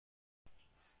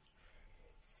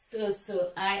Everyone,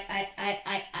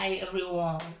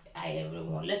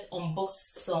 let's unbox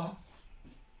some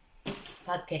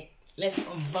packet. Let's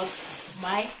unbox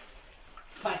my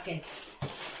packet.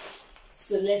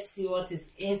 So let's see what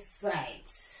is inside.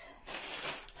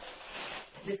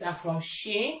 These are from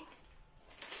Shein.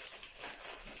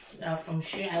 They are from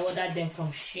Shein. I ordered them from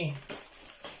Shein.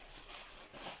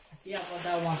 I still have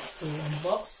other ones to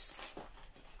unbox.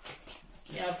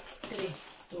 We have 3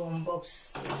 to unbox.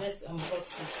 So let's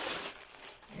unbox it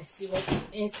and see what is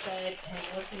inside. And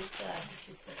what is that? This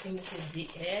is, I think this is the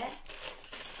air.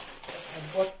 I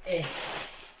bought air.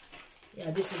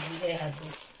 Yeah, this is the air I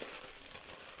bought.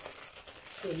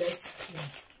 So let's see.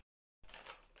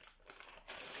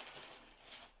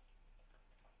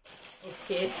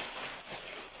 Okay,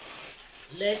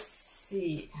 let's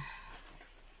see.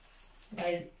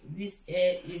 Guys, this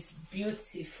air is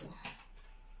beautiful.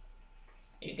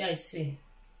 You guys see,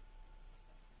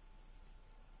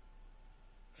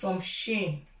 from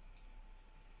Shein.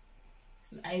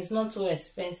 It's not too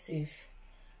expensive,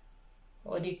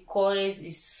 but the coils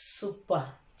is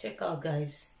super. Check out,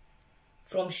 guys,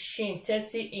 from Shein.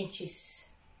 30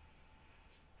 inches.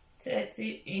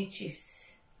 30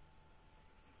 inches.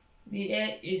 The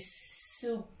air is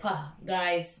super,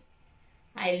 guys.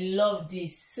 I love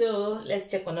this. So let's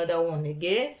check another one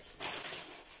again.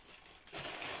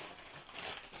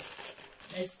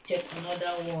 Let's check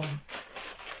another one.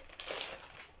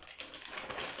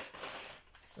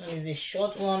 This one is a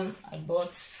short one I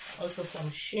bought also from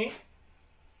Shein.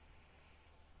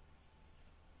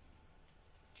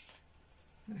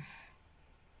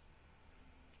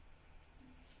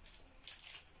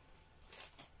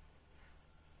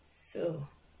 So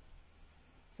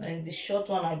it's the short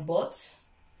one I bought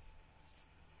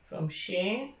from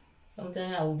Shein.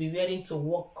 Something I will be wearing to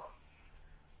work.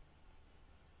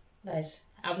 Guys,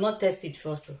 I've not tested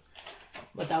first,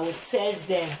 but I will test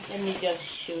them. Let me just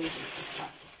show you the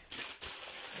packet.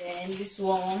 Then this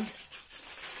one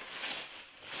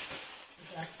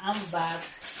is an handbag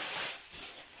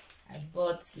I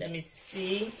bought. Let me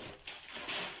see.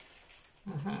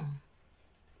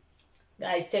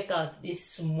 Guys, check out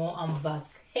this small handbag.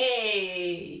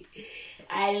 Hey,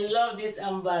 I love this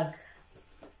handbag.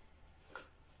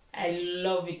 I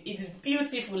love it. It's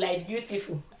beautiful, like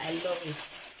beautiful. I love it.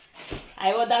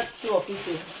 I ordered 2 of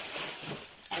it.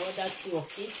 I ordered 2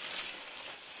 of it.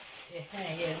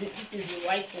 Yeah, this is the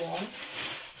white one.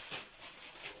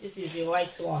 This is the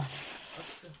white one.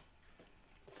 Also,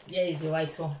 here is the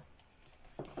white one.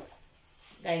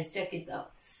 Guys, check it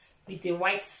out. With a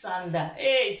white sandal.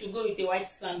 Hey, to go with a white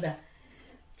sandal.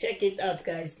 Check it out,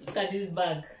 guys. Look at this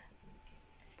bag.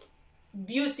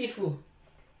 Beautiful.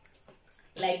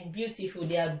 Like beautiful.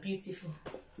 They are beautiful.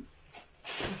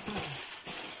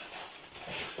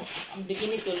 I'm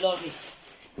beginning to love it.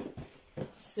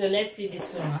 So let's see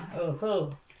this one.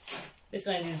 Oh. This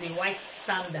one is the white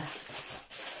sandal.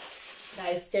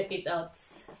 Guys, check it out.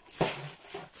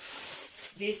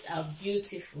 These are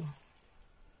beautiful.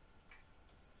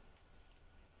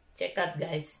 Check out,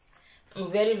 guys.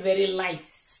 Very, very light.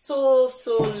 So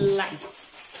light.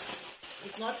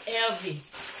 It's not heavy.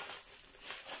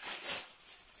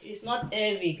 It's not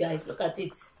heavy, guys. Look at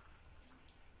it.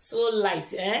 So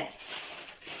light, eh?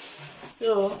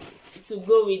 So to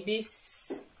go with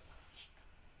this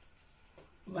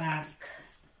bag,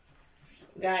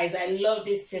 guys, I love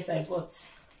this things I bought.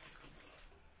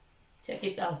 Check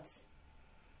it out.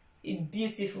 It's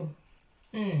beautiful.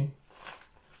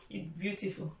 It's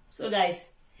beautiful. So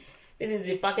guys, this is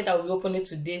the packet I will be opening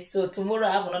today. So tomorrow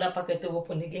I have another packet to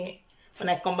open again when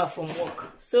I come back from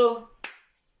work. So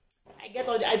I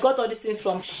got all these things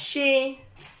from Shein.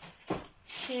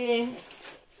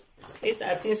 These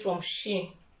are things from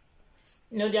Shein.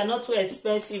 You know, they are not too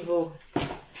expensive.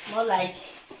 Not like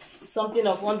something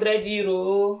of 100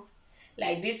 euro.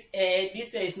 Like this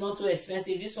this is not too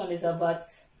expensive. This one is about,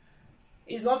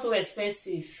 it's not too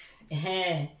expensive.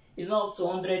 It's not up to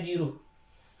 100 euro.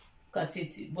 Look at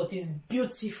it, but it's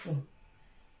beautiful.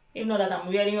 Even though that I'm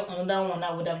wearing another one,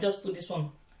 I would have just put this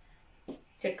one.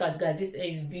 Check out, guys, this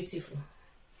is beautiful.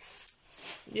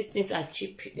 These things are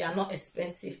cheap, they are not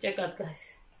expensive. Check out,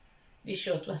 guys, this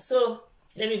short one. So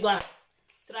let me go and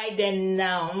try them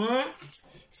now.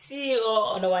 See you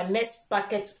on our next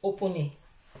packet opening.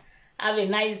 Have a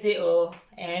nice day,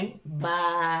 and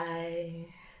bye.